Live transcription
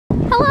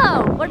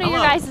Hello. What are your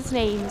Hello. guys'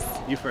 names?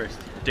 You first.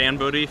 Dan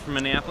Booty from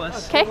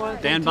Minneapolis. Okay.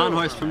 Dan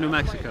Bonhorst from New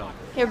Mexico.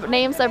 Your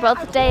names are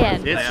both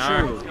Dan. It's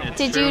true.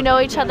 Did you know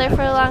each other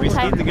for a long We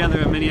skied time? together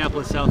at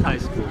Minneapolis South High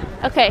School.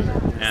 Okay.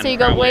 And So you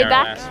go probably way our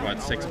back? Last,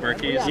 what, 6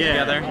 Berkeys Yeah.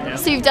 together? Yeah.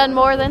 So you've done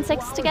more than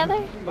 6 together?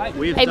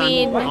 We've I done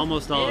mean-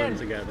 almost all of them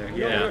together.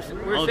 Yeah.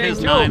 We're All of saying his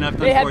too, 9, I've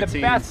they done had the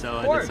 14, best so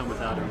I sport. did some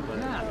without him.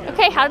 But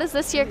Okay, how does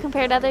this year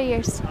compare to other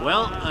years?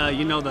 well,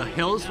 you know, the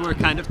hills were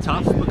kind of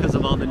tough because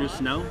of all the new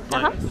snow,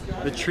 but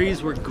Uh-huh. the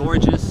trees were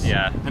gorgeous.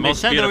 Yeah, and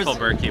most they said beautiful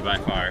there was, Berkey by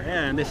far.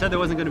 Yeah, and they said there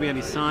wasn't going to be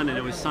any sun, and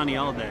it was sunny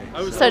all day.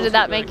 So did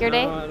that make your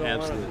day?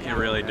 Absolutely, it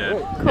really did.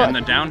 Cool. And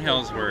the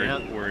downhills were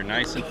Yep. were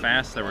nice and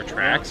fast. There were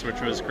tracks, which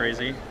was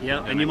crazy. Yeah,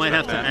 Didn't and you might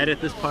have expect to that.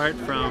 edit this part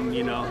from,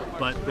 you know,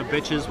 but the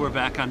bitches were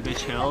back on Bitch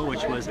Hill,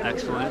 which was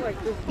excellent.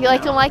 You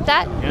like them like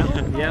that?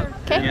 Yeah, yeah.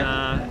 Okay.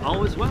 And all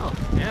was well.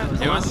 Yeah, It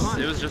was a lot of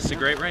fun. it was just a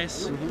great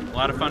race. A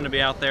lot of fun to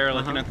be out there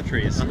looking at the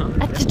trees.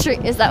 At the tree.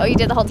 Is that what you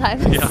did the whole time?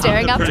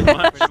 Staring up? Pretty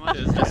much.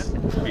 It was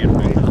just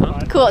beautiful.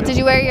 Cool. Did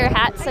you wear your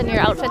hats and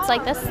your outfits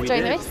like this We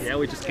during did. the race? Yeah,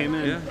 we just came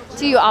in. Yeah.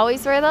 Do you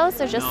always wear those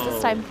or just No.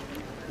 this time?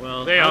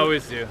 Well, They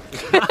always do,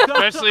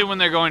 especially when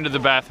they're going to the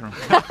bathroom.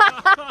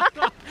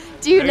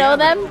 Do you know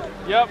them?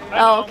 Yep.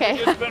 Oh, okay.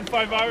 We just spent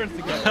 5 hours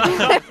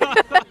together.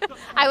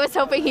 I was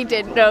hoping he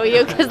didn't know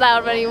you because that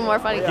would have been even more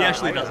funny. he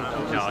actually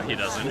doesn't. No, he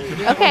doesn't.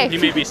 Okay. He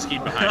maybe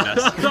skied behind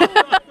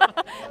us.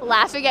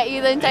 Laughing at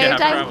you the entire Yeah,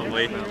 time?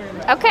 probably.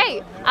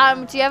 Okay.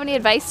 Do you have any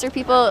advice for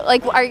people?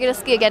 Like, are you going to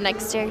ski again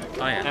next year?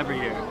 Oh yeah. Every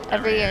year.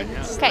 Every year?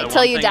 It's Okay, the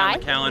till one you thing on die?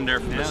 the calendar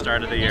from the Yeah.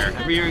 start of the year.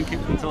 Every year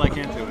until I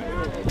can't do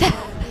it.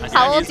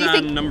 How old He's do you on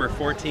think? number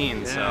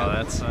 14, so Yeah.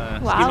 that's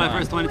Skied Wow. my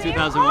first one in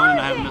 2001, and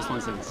I haven't missed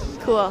one since.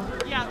 Cool.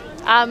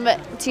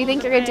 Do you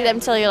think you're going to do them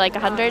till you're like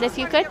 100 if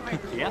you could?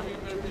 Yeah,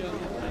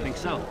 I think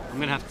so. I'm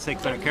gonna have to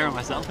take better care of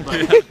myself.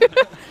 But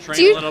train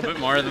Do you- a little bit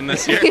more than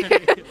this year.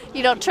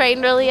 You don't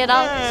train really at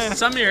all?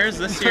 Some years.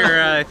 This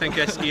year, I think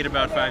I skied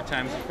about 5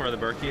 times before the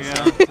Berkey. yeah,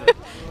 So.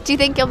 Do you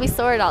think you'll be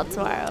sore at all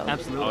tomorrow?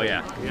 absolutely. Oh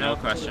yeah, no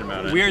question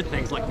about it. Weird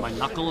things like my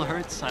knuckle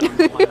hurts. I don't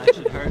know why that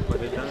should hurt,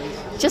 but it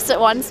does. Just at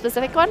one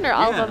specific one or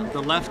all Yeah, of them?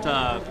 the left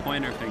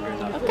pointer finger.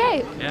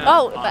 Okay. Yeah.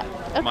 Oh,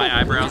 okay. My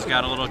eyebrows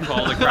got a little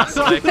cold across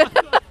the leg.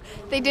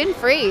 They didn't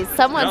freeze.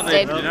 Someone's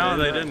did. No,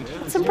 they didn't.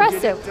 It's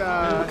impressive.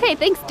 Okay,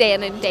 thanks,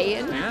 Dan and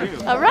Dan.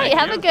 Yeah. All right, Thank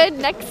have you. a good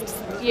next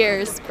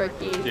year's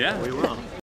Berkey. Yeah. We will.